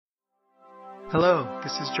Hello,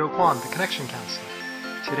 this is Joe Kwan, the Connection Counselor.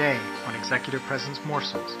 Today, on Executive Presence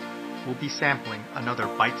Morsels, we'll be sampling another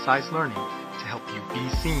bite-sized learning to help you be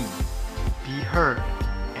seen, be heard,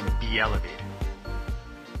 and be elevated.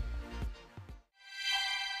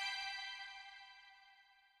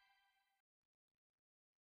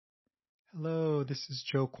 Hello, this is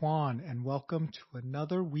Joe Kwan, and welcome to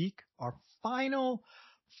another week, our final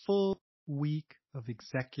full week of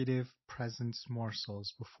Executive Presence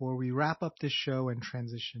Morsels before we wrap up this show and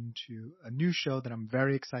transition to a new show that I'm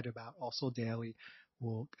very excited about, also daily,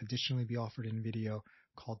 will additionally be offered in video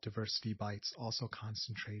called Diversity Bites, also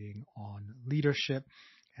concentrating on leadership,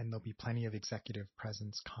 and there'll be plenty of executive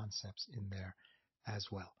presence concepts in there as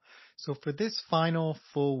well. So for this final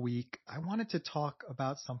full week, I wanted to talk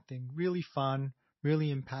about something really fun,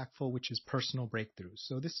 really impactful, which is personal breakthroughs.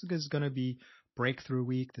 So this is going to be Breakthrough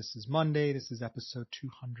Week. This is Monday. This is episode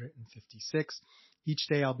 256. Each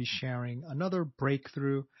day I'll be sharing another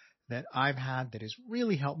breakthrough that I've had that has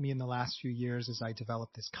really helped me in the last few years as I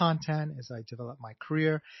develop this content, as I develop my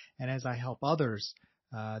career, and as I help others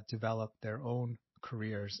develop their own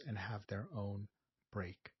careers and have their own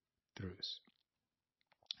breakthroughs.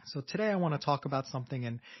 So today I want to talk about something,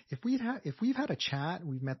 and if we've had a chat,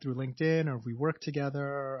 we've met through LinkedIn, or if we work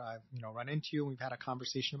together, I've run into you and we've had a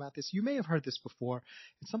conversation about this. You may have heard this before.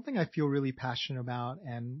 It's something I feel really passionate about,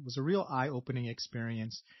 and was a real eye-opening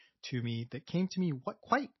experience to me that came to me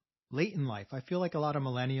quite late in life. I feel like a lot of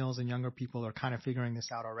millennials and younger people are kind of figuring this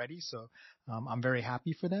out already, so I'm very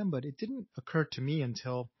happy for them. But it didn't occur to me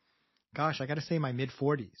until, I got to say, my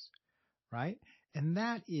mid-40s, right? And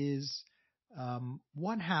that is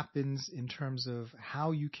what happens in terms of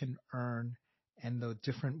how you can earn and the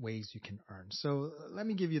different ways you can earn. So let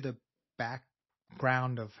me give you the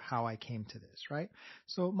background of how I came to this, right?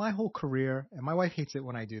 So my whole career, and my wife hates it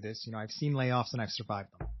when I do this, I've seen layoffs and I've survived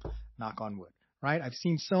them, knock on wood, right? I've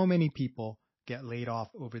seen so many people get laid off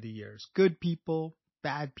over the years. Good people,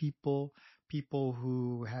 bad people, people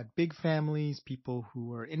who had big families, people who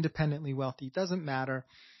were independently wealthy, doesn't matter.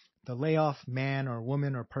 The layoff man or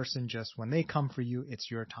woman or person, just when they come for you,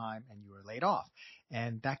 it's your time and you are laid off.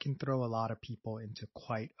 And that can throw a lot of people into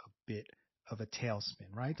quite a bit of a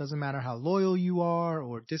tailspin, right? Doesn't matter how loyal you are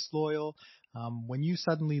or disloyal. When you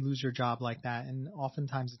suddenly lose your job like that, and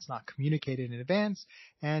oftentimes it's not communicated in advance,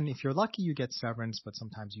 and if you're lucky, you get severance, but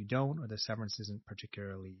sometimes you don't, or the severance isn't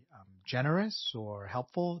particularly generous or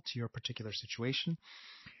helpful to your particular situation,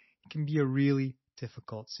 it can be a really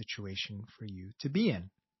difficult situation for you to be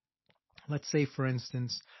in. Let's say, for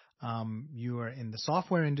instance, you are in the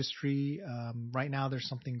software industry. Right now, there's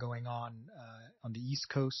something going on the East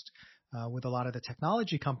Coast with a lot of the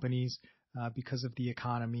technology companies because of the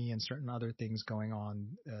economy and certain other things going on.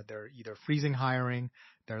 They're either freezing hiring,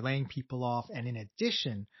 they're laying people off, and in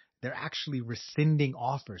addition, they're actually rescinding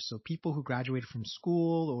offers. So people who graduated from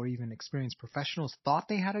school or even experienced professionals thought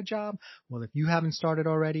they had a job. Well, if you haven't started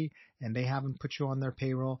already and they haven't put you on their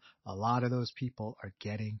payroll, a lot of those people are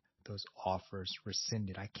getting those offers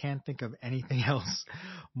rescinded. I can't think of anything else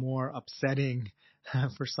more upsetting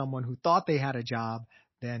for someone who thought they had a job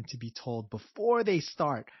than to be told before they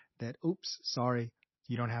start that, oops, sorry,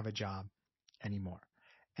 you don't have a job anymore.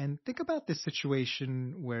 And think about this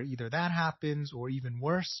situation where either that happens or even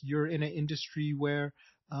worse, you're in an industry where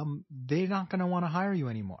they're not going to want to hire you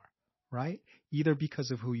anymore, right? Either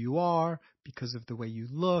because of who you are, because of the way you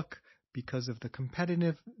look, because of the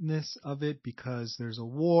competitiveness of it, because there's a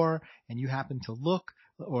war and you happen to look,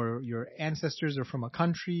 or your ancestors are from a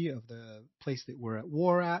country of the place that we're at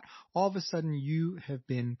war at, all of a sudden you have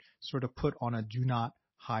been sort of put on a do not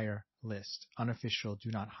hire list, unofficial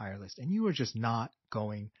do not hire list, and you are just not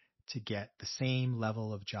going to get the same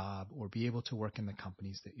level of job or be able to work in the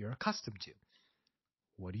companies that you're accustomed to.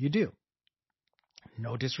 What do?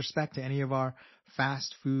 No disrespect to any of our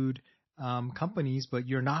fast food companies, but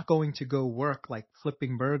you're not going to go work like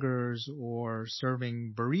flipping burgers or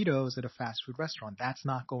serving burritos at a fast food restaurant. That's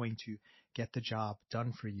not going to get the job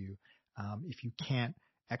done for you if you can't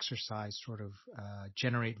exercise,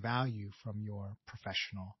 generate value from your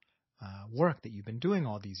professional work that you've been doing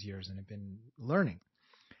all these years and have been learning.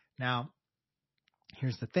 Now,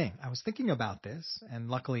 here's the thing. I was thinking about this, and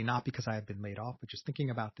luckily not because I have been laid off, but just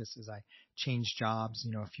thinking about this as I changed jobs,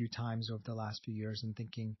 a few times over the last few years, and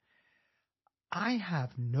thinking, I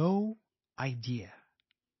have no idea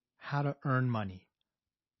how to earn money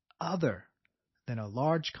other than a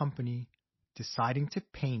large company deciding to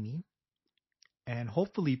pay me and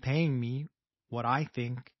hopefully paying me what I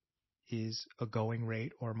think is a going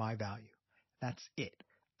rate or my value. That's it.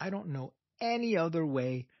 I don't know any other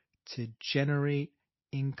way to generate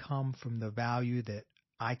income from the value that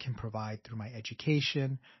I can provide through my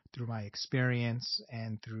education, through my experience,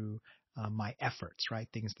 and through my efforts, right?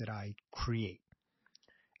 Things that I create.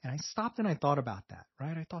 And I stopped and I thought about that,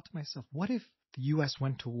 right? I thought to myself, what if the U.S.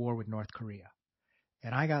 went to war with North Korea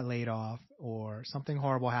and I got laid off or something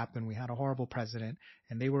horrible happened? We had a horrible president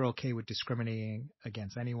and they were okay with discriminating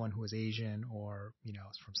against anyone who was Asian or,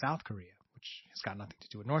 from South Korea, which has got nothing to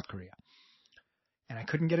do with North Korea. And I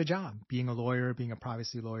couldn't get a job being a lawyer, being a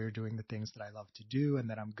privacy lawyer, doing the things that I love to do and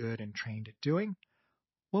that I'm good and trained at doing.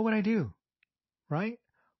 What would I do, right?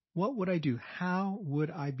 What would I do? How would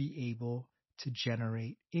I be able to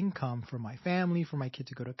generate income for my family, for my kid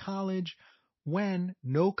to go to college, when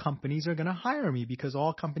no companies are going to hire me because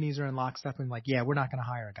all companies are in lockstep and like, yeah, we're not going to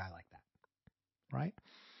hire a guy like that, right?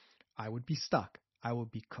 I would be stuck. I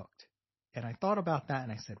would be cooked. And I thought about that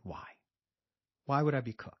and I said, why? Why would I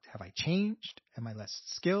be cooked? Have I changed? Am I less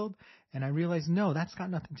skilled? And I realized, no, that's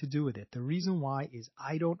got nothing to do with it. The reason why is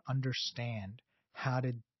I don't understand how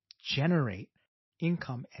to generate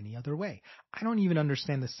income any other way. I don't even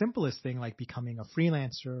understand the simplest thing like becoming a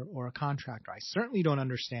freelancer or a contractor. I certainly don't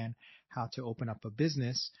understand how to open up a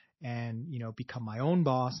business and, become my own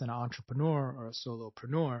boss, an entrepreneur or a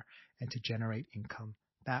solopreneur, and to generate income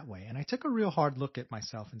that way. And I took a real hard look at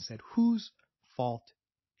myself and said, whose fault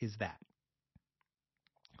is that?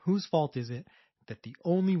 Whose fault is it that the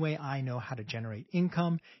only way I know how to generate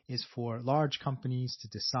income is for large companies to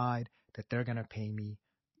decide that they're going to pay me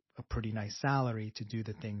a pretty nice salary to do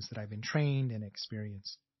the things that I've been trained and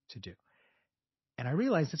experienced to do? And I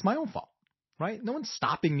realized it's my own fault, right? No one's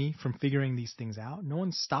stopping me from figuring these things out. No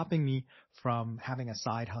one's stopping me from having a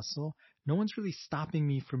side hustle. No one's really stopping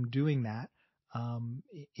me from doing that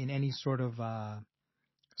in any sort of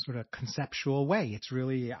conceptual way. It's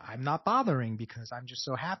really, I'm not bothering because I'm just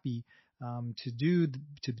so happy to do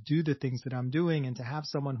the things that I'm doing and to have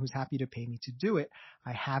someone who's happy to pay me to do it.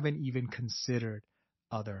 I haven't even considered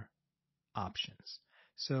other options.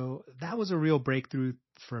 So that was a real breakthrough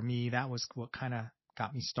for me. That was what kind of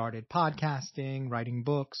got me started podcasting, writing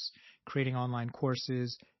books, creating online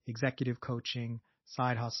courses, executive coaching,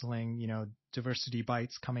 side hustling, Diversity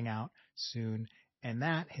Bites coming out soon. And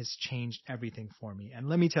that has changed everything for me. And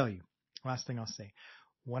let me tell you, last thing I'll say,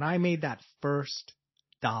 when I made that first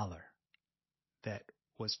dollar that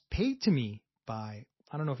was paid to me by,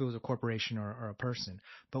 I don't know if it was a corporation or a person,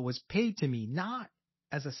 but was paid to me not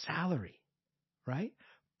as a salary, right?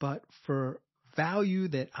 But for value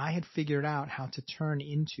that I had figured out how to turn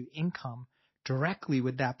into income directly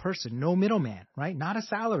with that person. No middleman, right? Not a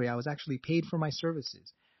salary. I was actually paid for my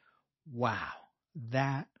services. Wow.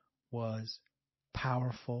 That was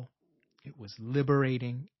powerful. It was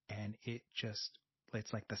liberating, and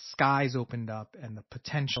it's like the skies opened up and the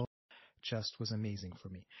potential just was amazing for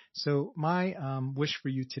me. So my wish for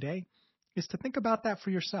you today is to think about that for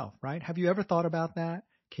yourself, right? Have you ever thought about that?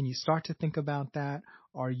 Can you start to think about that?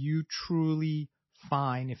 Are you truly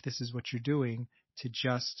fine, if this is what you're doing, to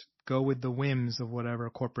just go with the whims of whatever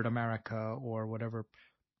corporate America or whatever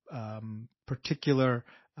particular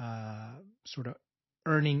sort of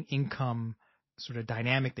earning income sort of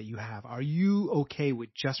dynamic that you have? Are you okay with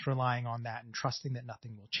just relying on that and trusting that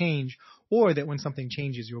nothing will change, or that when something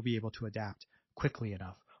changes, you'll be able to adapt quickly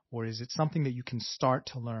enough? Or is it something that you can start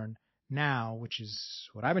to learn now, which is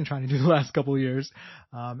what I've been trying to do the last couple of years,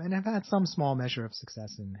 and have had some small measure of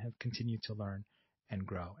success and have continued to learn and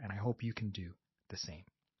grow. And I hope you can do the same.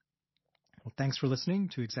 Well, thanks for listening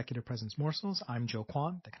to Executive Presence Morsels. I'm Joe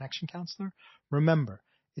Kwan, the Connection Counselor. Remember,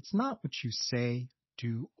 it's not what you say,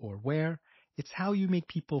 do, or wear. It's how you make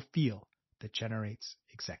people feel that generates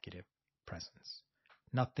executive presence.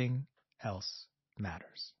 Nothing else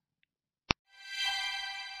matters.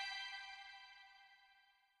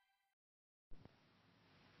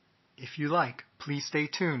 If you like, please stay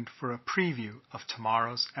tuned for a preview of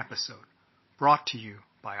tomorrow's episode, brought to you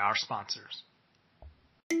by our sponsors.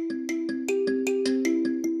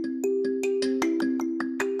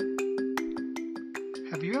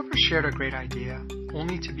 Have you ever shared a great idea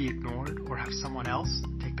only to be ignored or have someone else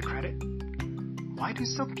take the credit? Why do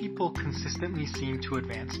some people consistently seem to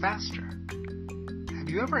advance faster? Have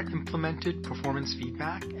you ever implemented performance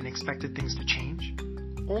feedback and expected things to change,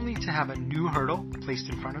 only to have a new hurdle placed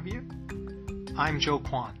in front of you? I'm Joe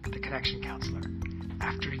Kwan, the Connection Counselor.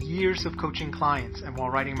 After years of coaching clients and while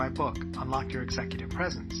writing my book, Unlock Your Executive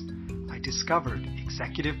Presence, I discovered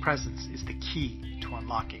executive presence is the key to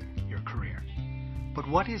unlocking your career. But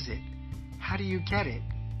what is it? How do you get it?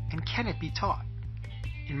 And can it be taught?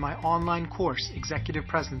 In my online course, Executive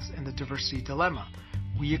Presence and the Diversity Dilemma,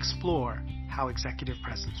 we explore how executive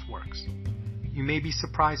presence works. You may be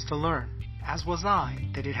surprised to learn, as was I,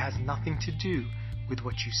 that it has nothing to do with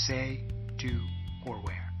what you say, do, or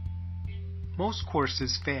wear. Most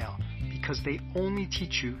courses fail because they only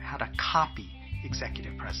teach you how to copy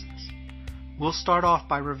executive presence. We'll start off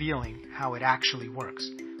by revealing how it actually works,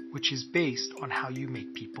 which is based on how you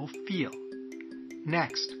make people feel.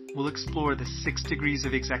 Next, we'll explore the 6 degrees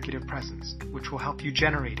of executive presence, which will help you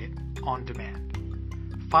generate it on demand.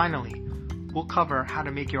 Finally, we'll cover how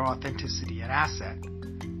to make your authenticity an asset,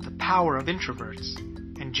 the power of introverts,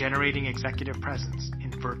 and generating executive presence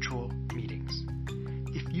in virtual meetings.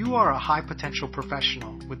 If you are a high potential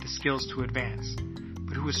professional with the skills to advance,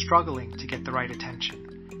 but who is struggling to get the right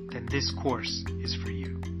attention, then this course is for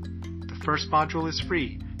you. The first module is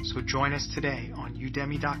free, so join us today on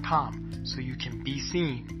udemy.com so you can be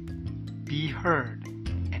seen, be heard,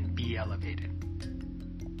 and be elevated.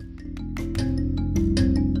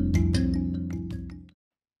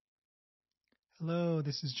 Hello,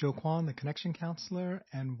 this is Joe Kwan, the Connection Counselor,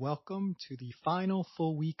 and welcome to the final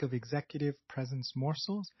full week of Executive Presence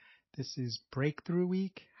Morsels. This is Breakthrough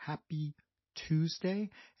Week. Happy Tuesday,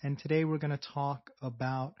 and today we're going to talk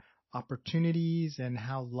about opportunities and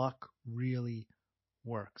how luck really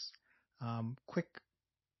works. Quick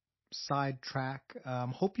sidetrack.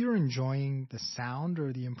 Hope you're enjoying the sound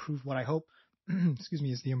or the improved, what I hope,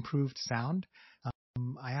 is the improved sound.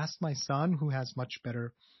 I asked my son, who has much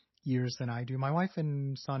better ears than I do. My wife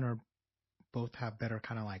and son both have better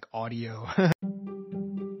kind of like audio.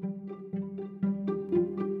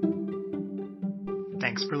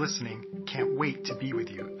 Thanks for listening. Can't wait to be with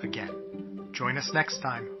you again. Join us next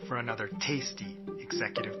time for another tasty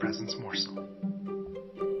Executive Presence morsel.